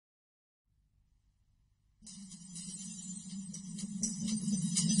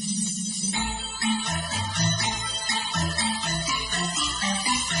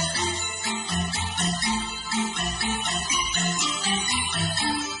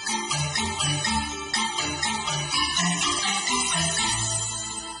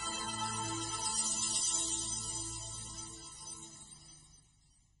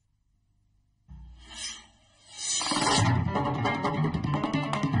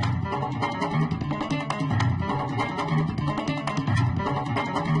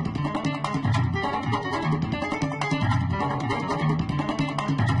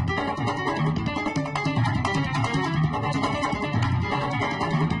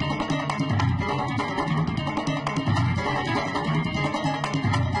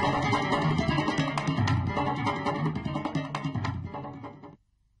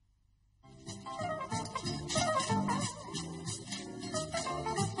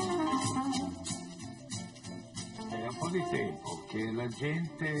di tempo che la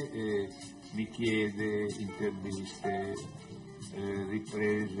gente mi chiede interviste,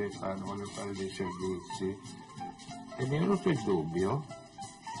 riprese, voglio fare dei servizi, e mi è venuto il dubbio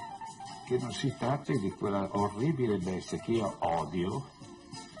che non si tratti di quella orribile bestia che io odio,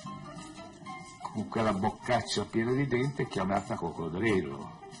 con quella boccaccia piena di denti chiamata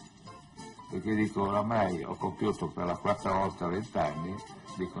coccodrillo, perché dico oramai ho compiuto per la quarta volta 20 anni,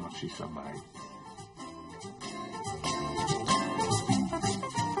 dico non si sa mai.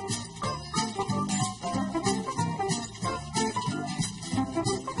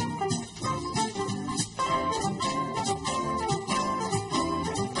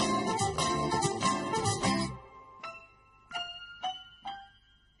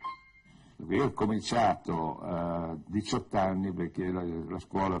 Io ho cominciato a 18 anni perché la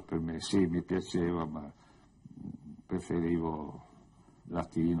scuola per me sì mi piaceva, ma preferivo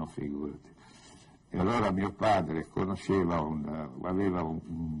latino, figurati. E allora mio padre aveva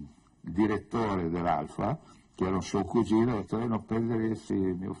un direttore dell'Alfa, che era un suo cugino, e ha detto non prenderesti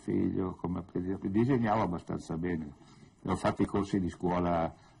mio figlio come apprendista. Disegnavo abbastanza bene, ho fatto i corsi di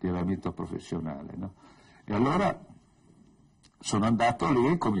scuola di allenamento professionale, no? E allora sono andato lì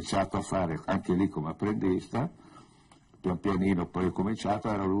e ho cominciato a fare anche lì come apprendista, pian pianino poi ho cominciato,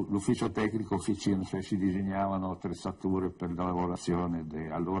 era l'ufficio tecnico officina, cioè si disegnavano attrezzature per la lavorazione,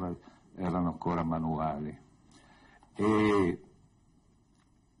 allora erano ancora manuali. E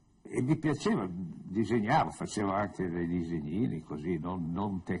mi piaceva, disegnavo, facevo anche dei disegnini così,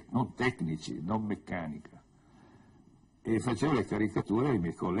 non tecnici, non meccanica. E facevo le caricature ai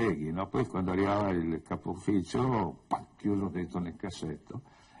miei colleghi, no? Poi quando arrivava il capo ufficio, chiuso dentro nel cassetto,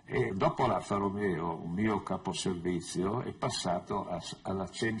 e dopo l'Alfa Romeo, un mio caposervizio, è passato alla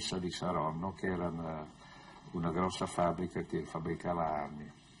Censa di Saronno, che era una grossa fabbrica che fabbricava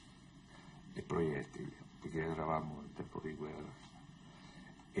armi e proiettili, perché eravamo in tempo di guerra.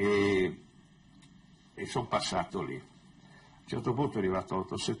 E sono passato lì. A un certo punto è arrivato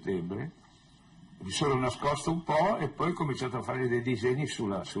l'8 settembre, mi sono nascosto un po' e poi ho cominciato a fare dei disegni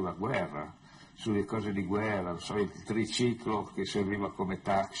sulla guerra, sulle cose di guerra, so, il triciclo che serviva come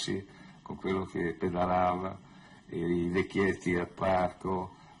taxi, con quello che pedalava, i vecchietti al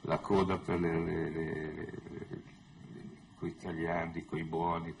parco, la coda per con i tagliandi, con i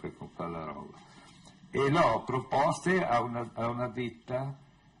buoni per comprare la roba. E l'ho proposte a una ditta,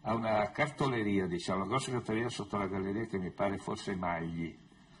 a una cartoleria, diciamo, una grossa cartoleria sotto la galleria che mi pare fosse Magli.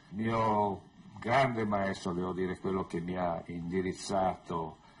 Mio grande maestro, devo dire, quello che mi ha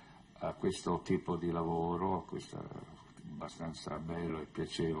indirizzato a questo tipo di lavoro, questo abbastanza bello e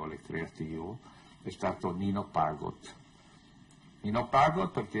piacevole, creativo, è stato Nino Pagot. Nino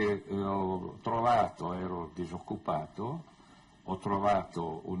Pagot perché ero disoccupato, ho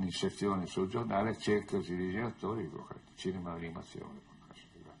trovato un'inserzione sul giornale, cerca di disegnatori, cinema e animazione,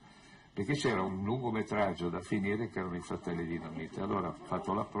 perché c'era un lungometraggio da finire che erano i Fratelli Dinamite. Allora ho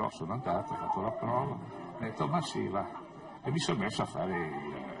fatto la prova, sono andato, ho fatto la prova, ho detto ma sì va, e mi sono messo a fare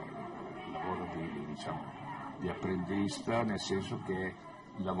il lavoro di apprendista, nel senso che è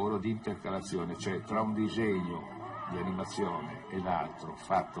il lavoro di intercalazione, cioè tra un disegno di animazione e l'altro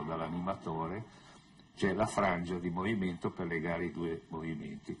fatto dall'animatore c'è la frangia di movimento per legare i due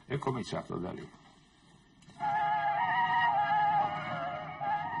movimenti. E ho cominciato da lì.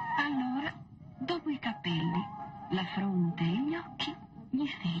 Allora, dopo i capelli, la fronte e gli occhi, gli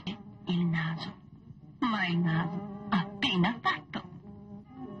fece il naso. Ma il naso appena fatto.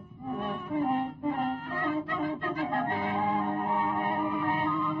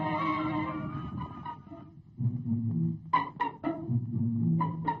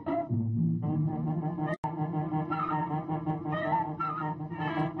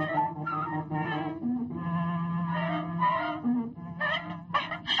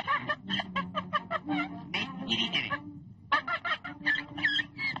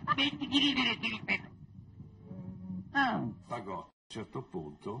 Pagò. A un certo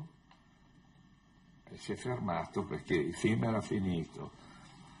punto si è fermato perché il film era finito,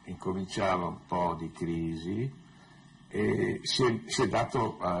 incominciava un po' di crisi e si è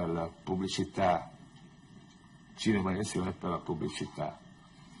dato alla pubblicità, cinema e azione per la pubblicità,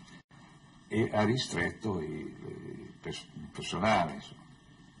 e ha ristretto il personale. Insomma.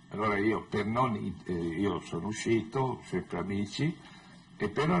 Allora io sono uscito, sempre amici, e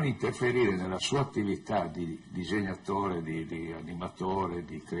per non interferire nella sua attività di disegnatore, di animatore,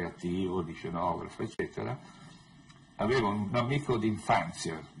 di creativo, di scenografo, eccetera, avevo un amico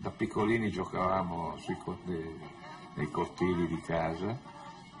d'infanzia, da piccolini giocavamo nei cortili di casa,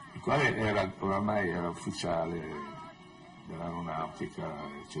 il quale oramai era ufficiale dell'aeronautica,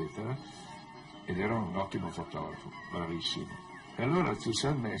 eccetera, ed era un ottimo fotografo, bravissimo. E allora ci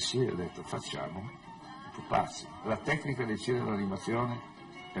siamo messi e ho detto facciamo i pupazzi. La tecnica del cinema d'animazione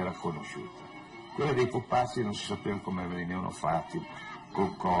era conosciuta, quella dei pupazzi non si sapeva come venivano fatti,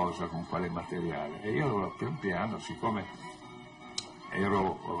 con cosa, con quale materiale. E io allora pian piano, siccome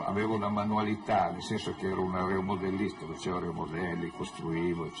avevo una manualità, nel senso che ero un aeromodellista, facevo aeromodelli,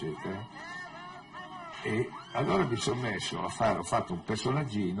 costruivo, eccetera, e allora mi sono messo ho fatto un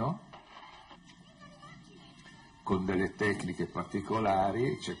personaggino con delle tecniche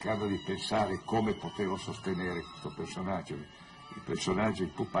particolari, cercando di pensare come potevo sostenere questo personaggio. Il personaggio, il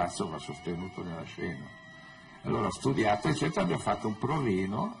pupazzo, va sostenuto nella scena. Allora ho studiato, eccetera, abbiamo fatto un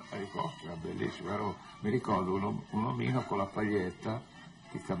provino, era bellissimo, mi ricordo un omino con la paglietta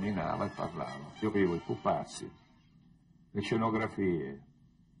che camminava e parlava. Io avevo i pupazzi, le scenografie,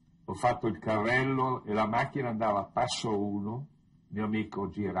 ho fatto il carrello e la macchina andava a passo uno, mio amico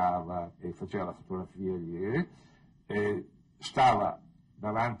girava e faceva la fotografia stava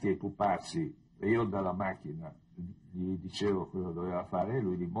davanti ai pupazzi e io dalla macchina gli dicevo cosa doveva fare e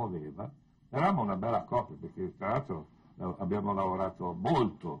lui li muoveva. Eravamo una bella coppia perché tra l'altro abbiamo lavorato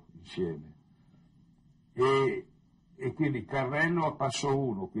molto insieme e quindi il carrello a passo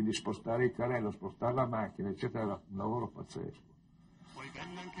uno, quindi spostare il carrello, spostare la macchina, eccetera, era un lavoro pazzesco. Poi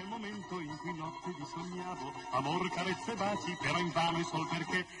venne anche il momento in cui notte vi sognavo, amor, carezze e baci, però invano e sol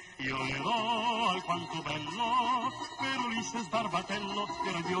perché io ero alquanto bello, per Ulisse Sbarbatello,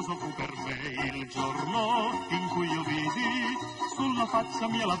 e radioso fu per me il giorno in cui io vidi sulla faccia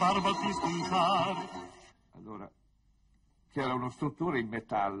mia la barba ti spuntare. Allora, c'era una struttura in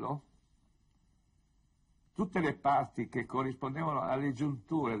metallo, tutte le parti che corrispondevano alle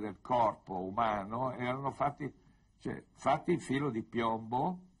giunture del corpo umano erano fatti in filo di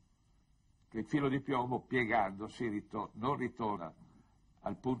piombo, che il filo di piombo piegandosi non ritorna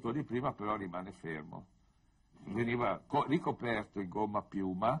al punto di prima, però rimane fermo. Veniva ricoperto in gomma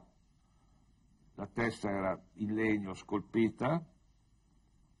piuma, la testa era in legno scolpita,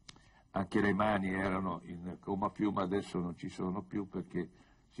 anche le mani erano in gomma piuma, adesso non ci sono più perché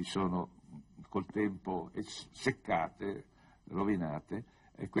si sono col tempo seccate, rovinate,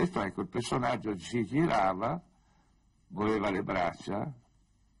 e questo, ecco, il personaggio si girava, muoveva le braccia,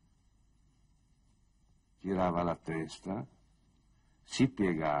 girava la testa, si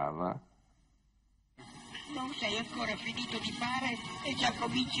piegava. Non sei ancora finito di fare e già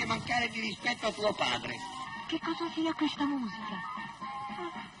cominci a mancare di rispetto a tuo padre. Che cosa sia questa musica?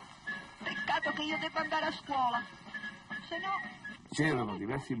 Peccato che io debba andare a scuola, se no... C'erano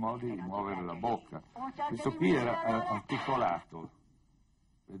diversi modi di muovere la bocca. Questo qui era articolato,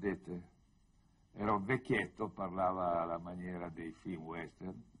 vedete? Era un vecchietto, parlava alla maniera dei film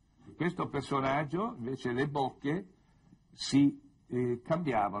western. Questo personaggio, invece, le bocche si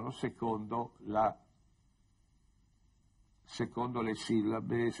cambiavano secondo le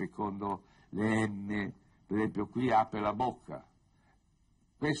sillabe, secondo le N. Per esempio, qui apre la bocca.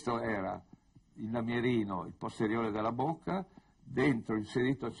 Questo era il lamierino, il posteriore della bocca. Dentro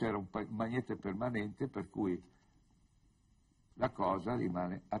inserito c'era un magnete permanente per cui la cosa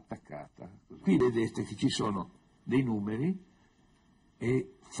rimane attaccata. Qui vedete che ci sono dei numeri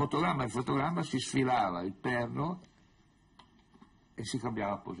e fotogramma si sfilava il perno e si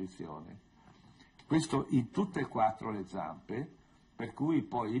cambiava posizione. Questo in tutte e quattro le zampe, per cui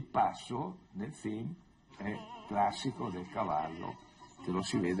poi il passo nel film è classico del cavallo, che lo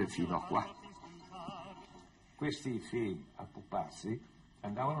si vede fino a qua. Questi film a pupazzi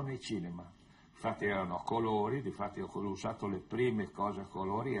andavano nei cinema, infatti erano a colori, difatti ho usato le prime cose a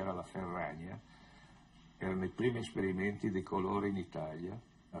colori, era la Ferragna, erano i primi esperimenti di colore in Italia.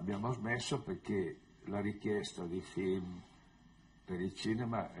 Abbiamo smesso perché la richiesta di film per il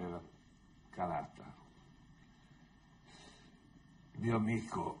cinema era calata. Il mio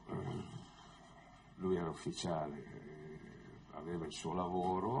amico, lui era ufficiale, aveva il suo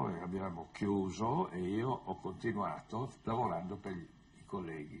lavoro e abbiamo chiuso e io ho continuato lavorando per i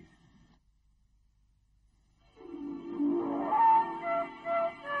colleghi.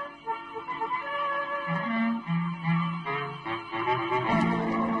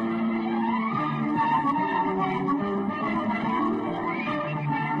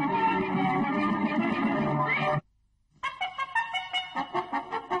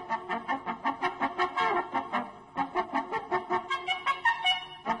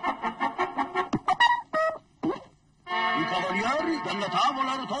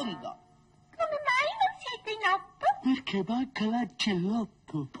 Che manca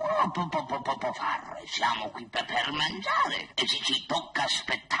l'ancellotto. Farre, siamo qui per mangiare e ci tocca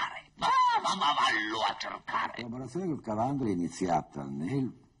aspettare. Ma vallo a cercare. La collaborazione con Cavandoli è iniziata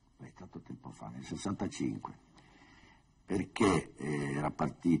nel è tanto tempo fa, nel 65, perché era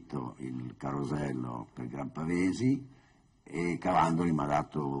partito il carosello per Gran Pavesi e Cavandoli mi ha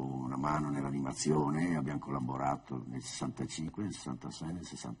dato una mano nell'animazione, abbiamo collaborato nel 65, nel 66, nel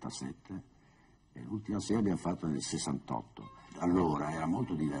 67 e l'ultima serie abbiamo fatto nel 68. Allora era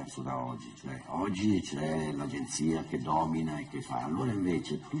molto diverso da oggi, cioè oggi c'è l'agenzia che domina e che fa, allora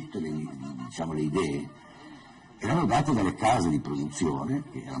invece tutte le idee erano date dalle case di produzione,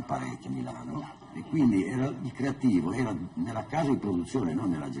 che erano parecchie a Milano, e quindi il creativo era nella casa di produzione, non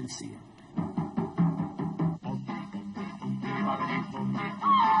nell'agenzia.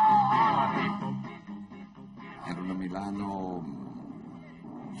 Era una Milano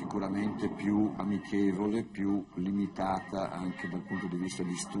sicuramente più amichevole, più limitata anche dal punto di vista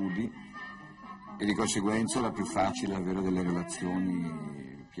di studi e di conseguenza era più facile avere delle relazioni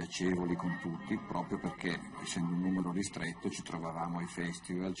piacevoli con tutti, proprio perché essendo un numero ristretto ci trovavamo ai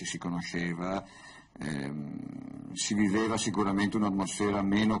festival, ci si conosceva, si viveva sicuramente un'atmosfera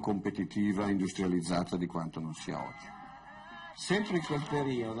meno competitiva e industrializzata di quanto non sia oggi. Sempre in quel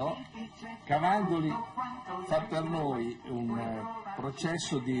periodo Cavandoli fa per noi un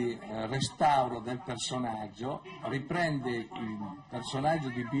processo di restauro del personaggio, riprende il personaggio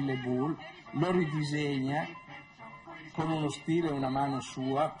di Bill Bull, lo ridisegna con uno stile e una mano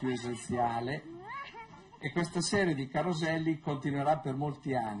sua più essenziale e questa serie di caroselli continuerà per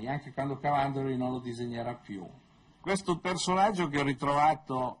molti anni, anche quando Cavandoli non lo disegnerà più. Questo personaggio che ho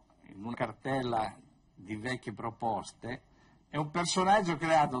ritrovato in una cartella di vecchie proposte è un personaggio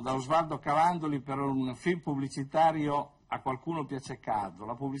creato da Osvaldo Cavandoli per un film pubblicitario A qualcuno piace caldo,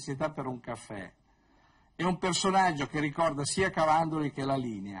 la pubblicità per un caffè. È un personaggio che ricorda sia Cavandoli che la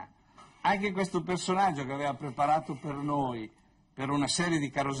Linea. Anche questo personaggio che aveva preparato per noi, per una serie di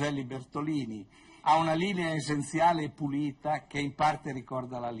caroselli Bertolini, ha una linea essenziale e pulita che in parte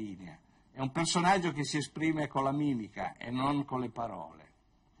ricorda la Linea. È un personaggio che si esprime con la mimica e non con le parole.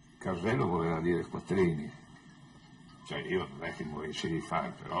 Carosello voleva dire quattrini. Cioè io non è che morissi di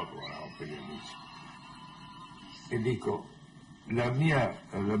fame, però lavoravo per gli amici. E dico,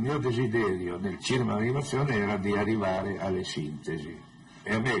 il mio desiderio nel cinema d'animazione era di arrivare alle sintesi.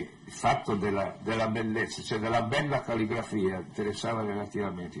 E a me il fatto della bellezza, cioè della bella calligrafia, interessava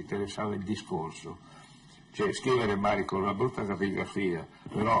relativamente, interessava il discorso. Cioè scrivere male con una brutta calligrafia,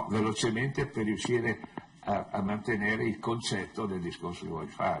 però velocemente per riuscire a mantenere il concetto del discorso che vuoi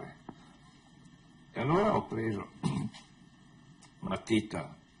fare. E allora ho preso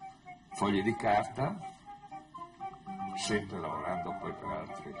matita, fogli di carta, sempre lavorando poi per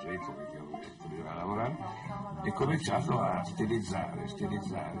altre gente perché avevo detto di lavorare, e ho cominciato a stilizzare.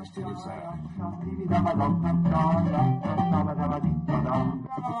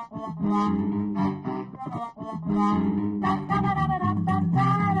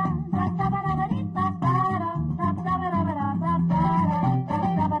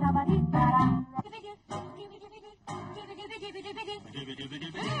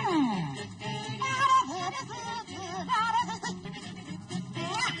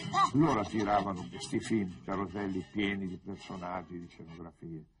 Loro giravano questi film, caroselli pieni di personaggi, di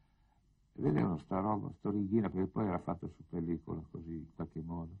scenografie, e vedevano sta roba, sta righina, perché poi era fatta su pellicola così, in qualche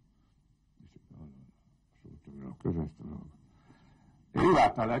modo. Dice, no, assolutamente no, cos'è sta roba? È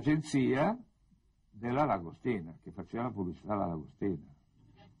arrivata l'agenzia della Lagostina, che faceva la pubblicità alla Lagostina.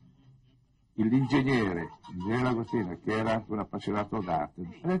 L'ingegnere della Lagostina, che era anche un appassionato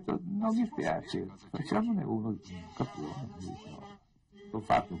d'arte, ha detto, non mi spiace, facciamone uno, un capione. Ho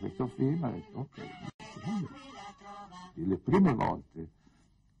fatto questo film, ho detto ok. Le prime volte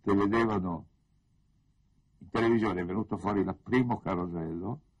che vedevano in televisione è venuto fuori il primo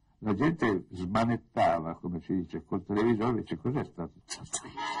carosello, la gente smanettava, come si dice, col televisore, dice cos'è stato?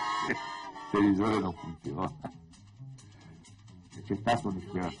 Il televisore non funziona. E c'è stata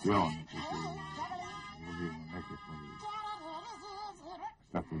un'ispirazione, perché non è che poi è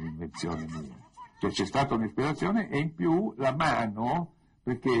stata un'invenzione mia. Cioè c'è stata un'ispirazione e in più la mano,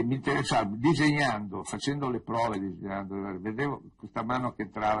 perché mi interessava, disegnando, facendo le prove, disegnando, vedevo questa mano che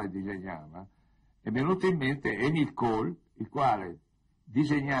entrava e disegnava, è venuto in mente Emil Cole, il quale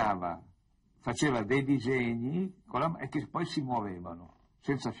disegnava, faceva dei disegni e che poi si muovevano,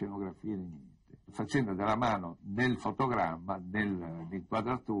 senza scenografie né niente, facendo della mano nel fotogramma,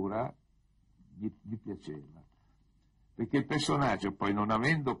 nell'inquadratura, gli piaceva. Perché il personaggio poi non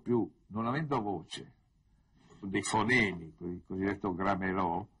avendo voce, dei fonemi, il cosiddetto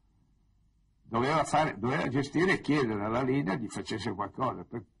gramelò, doveva gestire e chiedere alla Linea gli facesse qualcosa.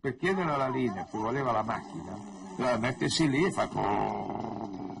 Per chiedere alla Linea che voleva la macchina, doveva mettersi lì e fa...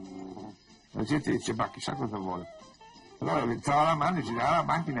 La gente dice, ma chissà cosa vuole. Allora entrava la mano e ci dava la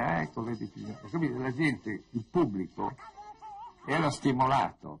macchina, ecco, vedi, capite? La gente, il pubblico, era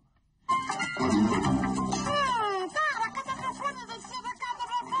stimolato.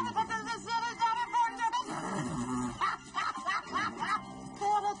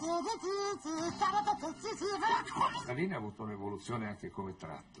 La linea ha avuto un'evoluzione anche come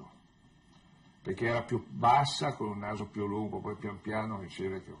tratto, perché era più bassa, con un naso più lungo, poi pian piano mi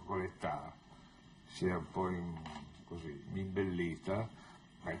sembra che con l'età si è un po' così imbellita,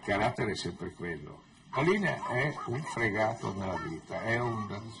 ma il carattere è sempre quello. La linea è un fregato nella vita, è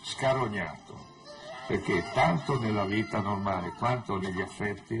un scarognato, perché tanto nella vita normale quanto negli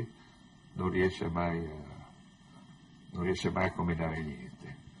affetti non riesce mai a combinare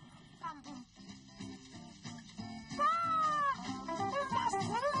niente.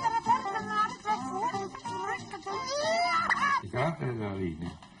 Il carattere della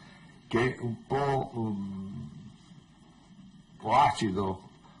linea, che è un po' acido,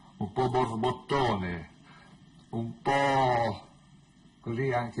 un po' borbottone, un po'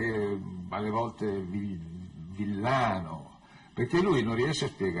 così anche alle volte villano, perché lui non riesce a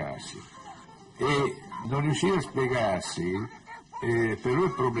spiegarsi, e non riuscire a spiegarsi per lui è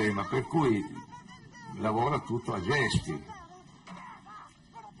il problema, per cui lavora tutto a gesti.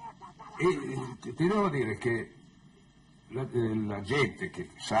 E ti devo dire che la gente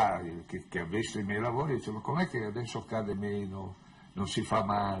che sa, che ha visto i miei lavori, dice: ma com'è che adesso cade meno, non si fa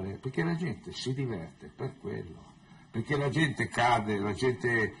male? Perché la gente si diverte per quello, perché la gente cade, la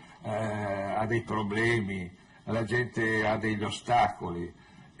gente ha dei problemi, la gente ha degli ostacoli,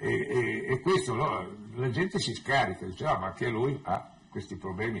 e questo la gente si scarica, dice: ma anche lui ha questi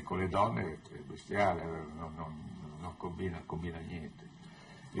problemi con le donne, è bestiale, non combina niente.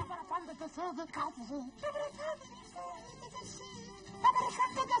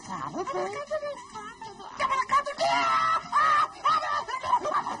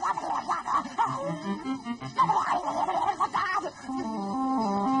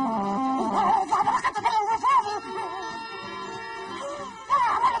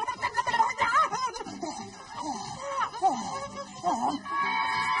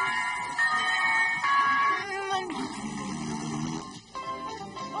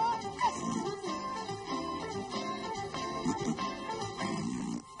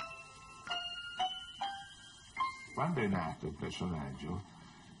 Quando è nato il personaggio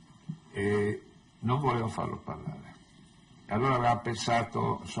non volevo farlo parlare, allora aveva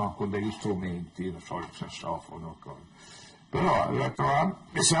pensato, insomma, con degli strumenti, non so, il sassofono, però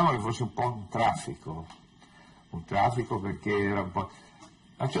pensavo che fosse un po' un traffico perché era un po'.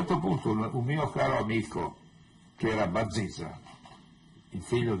 A un certo punto un mio caro amico, che era Bazziza, il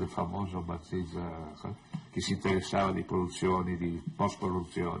figlio del famoso Bazziza, che si interessava di produzioni, di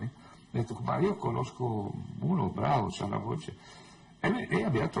post-produzioni, ha detto: ma io conosco uno bravo, sa la voce, e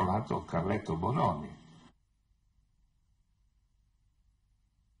abbiamo trovato Carletto Bonomi.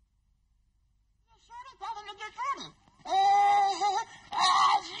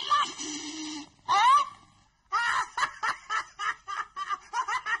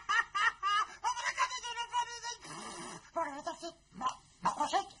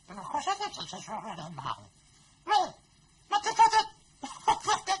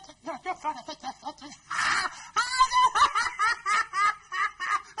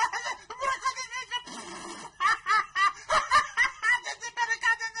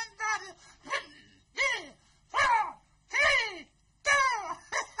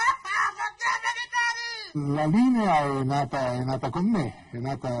 La linea è nata con me, è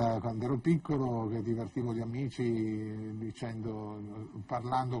nata quando ero piccolo, che divertivo gli amici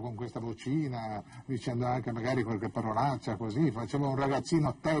parlando con questa vocina, dicendo anche magari qualche parolaccia così, facevo un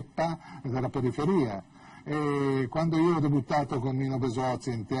ragazzino teppa della periferia. E quando io ho debuttato con Nino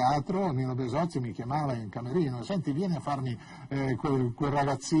Besozzi in teatro, Nino Besozzi mi chiamava in camerino: senti, vieni a farmi quel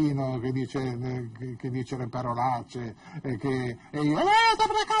ragazzino che dice le parolacce, e io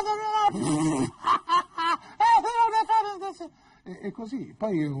e così.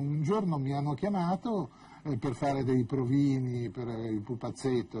 Poi un giorno mi hanno chiamato per fare dei provini per il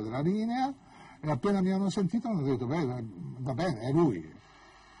pupazzetto della linea, e appena mi hanno sentito hanno detto: beh, va bene, è lui.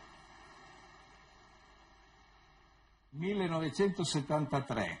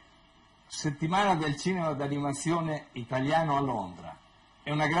 1973, settimana del cinema d'animazione italiano a Londra. È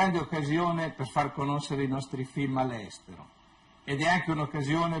una grande occasione per far conoscere i nostri film all'estero, ed è anche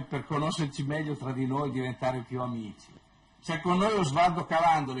un'occasione per conoscerci meglio tra di noi e diventare più amici. C'è con noi Osvaldo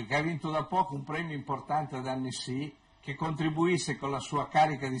Cavandoli, che ha vinto da poco un premio importante ad Annecy, che contribuisce con la sua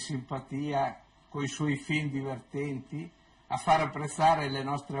carica di simpatia, con i suoi film divertenti, a far apprezzare le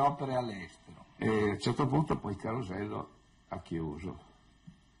nostre opere all'estero. E a un certo punto poi il carosello ha chiuso.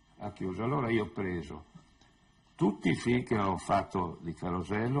 Allora io ho preso tutti i film che ho fatto di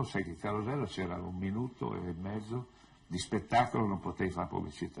Carosello, sai che il Carosello c'era 1 minuto e mezzo di spettacolo, non potevi fare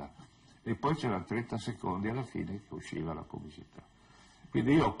pubblicità, e poi c'erano 30 secondi alla fine che usciva la pubblicità.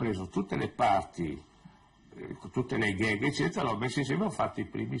 Quindi io ho preso tutte le parti, tutte le gag eccetera, l'ho messo insieme e ho fatto i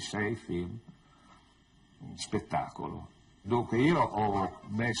primi 6 film spettacolo. Dunque io ho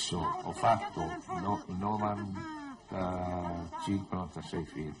fatto 95-96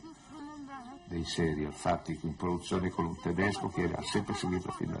 film dei serial fatti in produzione con un tedesco che ha sempre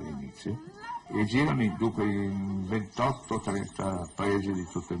seguito fin dall'inizio, e girano dunque in 28-30 paesi di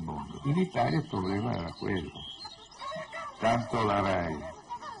tutto il mondo. In Italia il problema era quello, tanto la RAI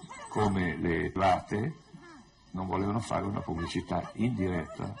come le private non volevano fare una pubblicità in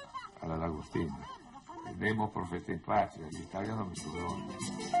diretta alla Lagostina. Nemo profeta in patria, l'Italia non mi bisogna.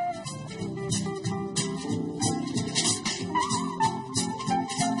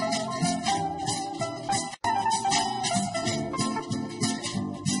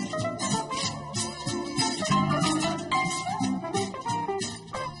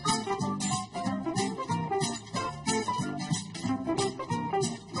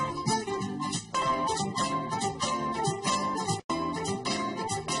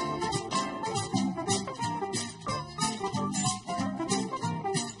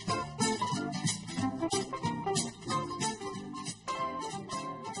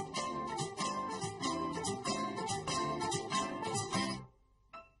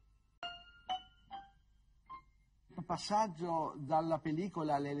 Passaggio dalla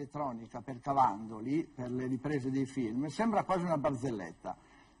pellicola all'elettronica per Cavandoli, per le riprese dei film, sembra quasi una barzelletta,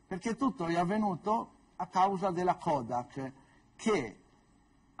 perché tutto è avvenuto a causa della Kodak, che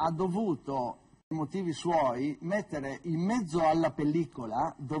ha dovuto, per motivi suoi, mettere in mezzo alla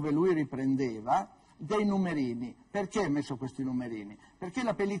pellicola, dove lui riprendeva, dei numerini. Perché ha messo questi numerini? Perché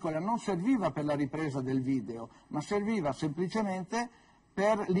la pellicola non serviva per la ripresa del video, ma serviva semplicemente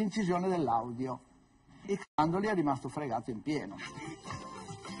per l'incisione dell'audio. E Cavandoli è rimasto fregato in pieno.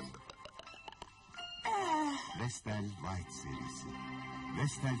 Vestel White Series.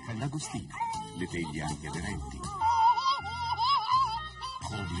 Vestel Lagostina. Le teglie antiaderenti.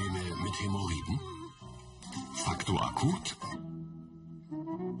 Probleme mit Hämorrhoiden? Faktor akut?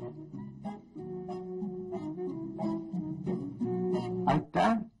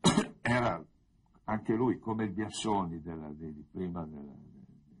 Altan era anche lui come il Biassoni di prima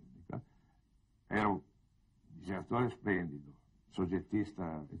era un disegnatore splendido,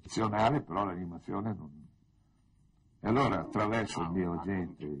 soggettista eccezionale, però l'animazione non... E allora attraverso il mio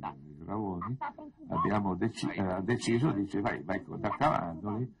agente Ravoni abbiamo deciso, dice vai da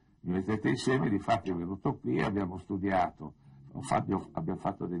Cavandoli, mi mettete insieme, difatti è venuto qui, abbiamo studiato, abbiamo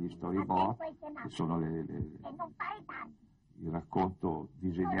fatto degli storyboard, che sono il racconto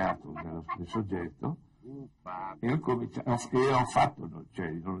disegnato del soggetto, e ho fatto, cioè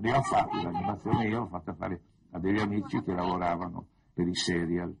non ne ho fatti l'animazione io, l'ho fatta fare a degli amici che lavoravano per i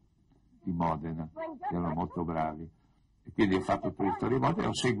serial di Modena, che erano molto bravi, e quindi ho fatto tutto il storyboard e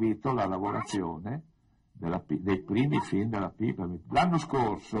ho seguito la lavorazione dei primi film della Pipa. L'anno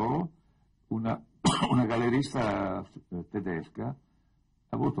scorso una gallerista tedesca ha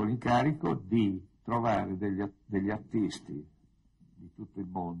avuto l'incarico di trovare degli artisti di tutto il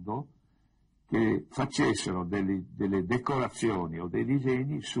mondo che facessero delle decorazioni o dei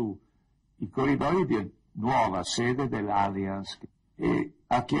disegni sui corridoi di nuova sede dell'Allianz, e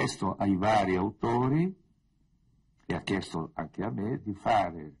ha chiesto ai vari autori e ha chiesto anche a me di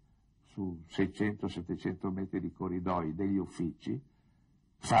fare su 600-700 metri di corridoi degli uffici,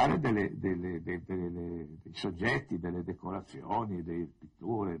 fare dei soggetti, delle decorazioni, delle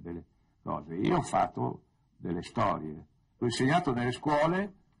pitture, delle cose. Io ho fatto delle storie, l'ho insegnato nelle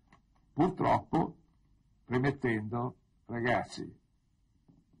scuole, purtroppo premettendo, ragazzi,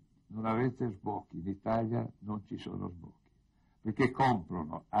 non avete sbocchi, in Italia non ci sono sbocchi, perché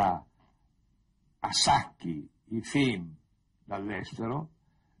comprano a sacchi i film dall'estero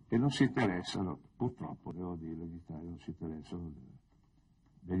e non si interessano, purtroppo devo dire, in Italia non si interessano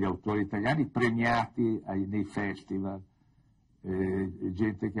degli autori italiani premiati nei festival,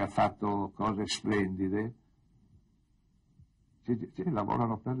 gente che ha fatto cose splendide,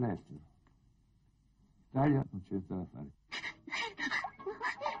 lavorano per l'estero. In Italia non c'è niente da fare.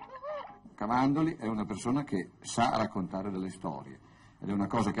 Cavandoli è una persona che sa raccontare delle storie, ed è una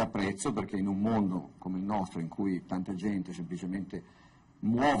cosa che apprezzo, perché in un mondo come il nostro, in cui tanta gente semplicemente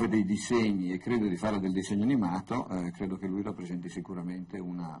muove dei disegni e crede di fare del disegno animato, credo che lui rappresenti sicuramente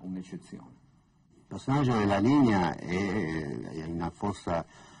un'eccezione. Il personaggio della Linea è una forza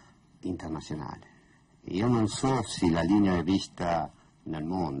internazionale. Io non so se la linea è vista nel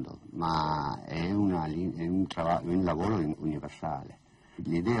mondo, ma è un lavoro universale.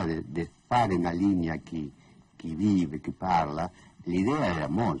 L'idea di fare una linea chi vive, chi parla, l'idea era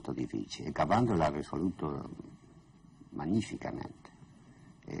molto difficile e Cavandoli l'ha risoluto magnificamente.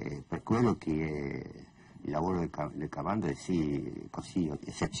 E per quello che il lavoro del Cavandoli è sì, così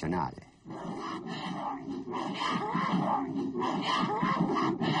eccezionale.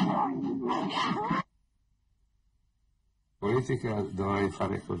 Politica dovrei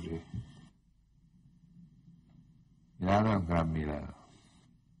fare così. Milano è un gran Milano.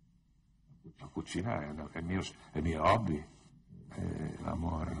 La cucina è il mio hobby, è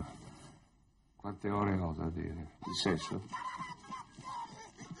l'amore. Quante ore ho da dire? Il sesso?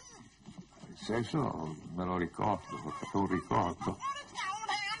 Il sesso me lo ricordo, perché è un ricordo.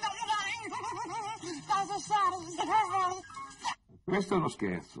 Questo è uno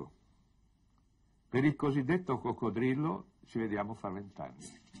scherzo. Per il cosiddetto coccodrillo ci vediamo fra 20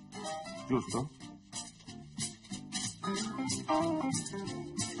 anni. Giusto?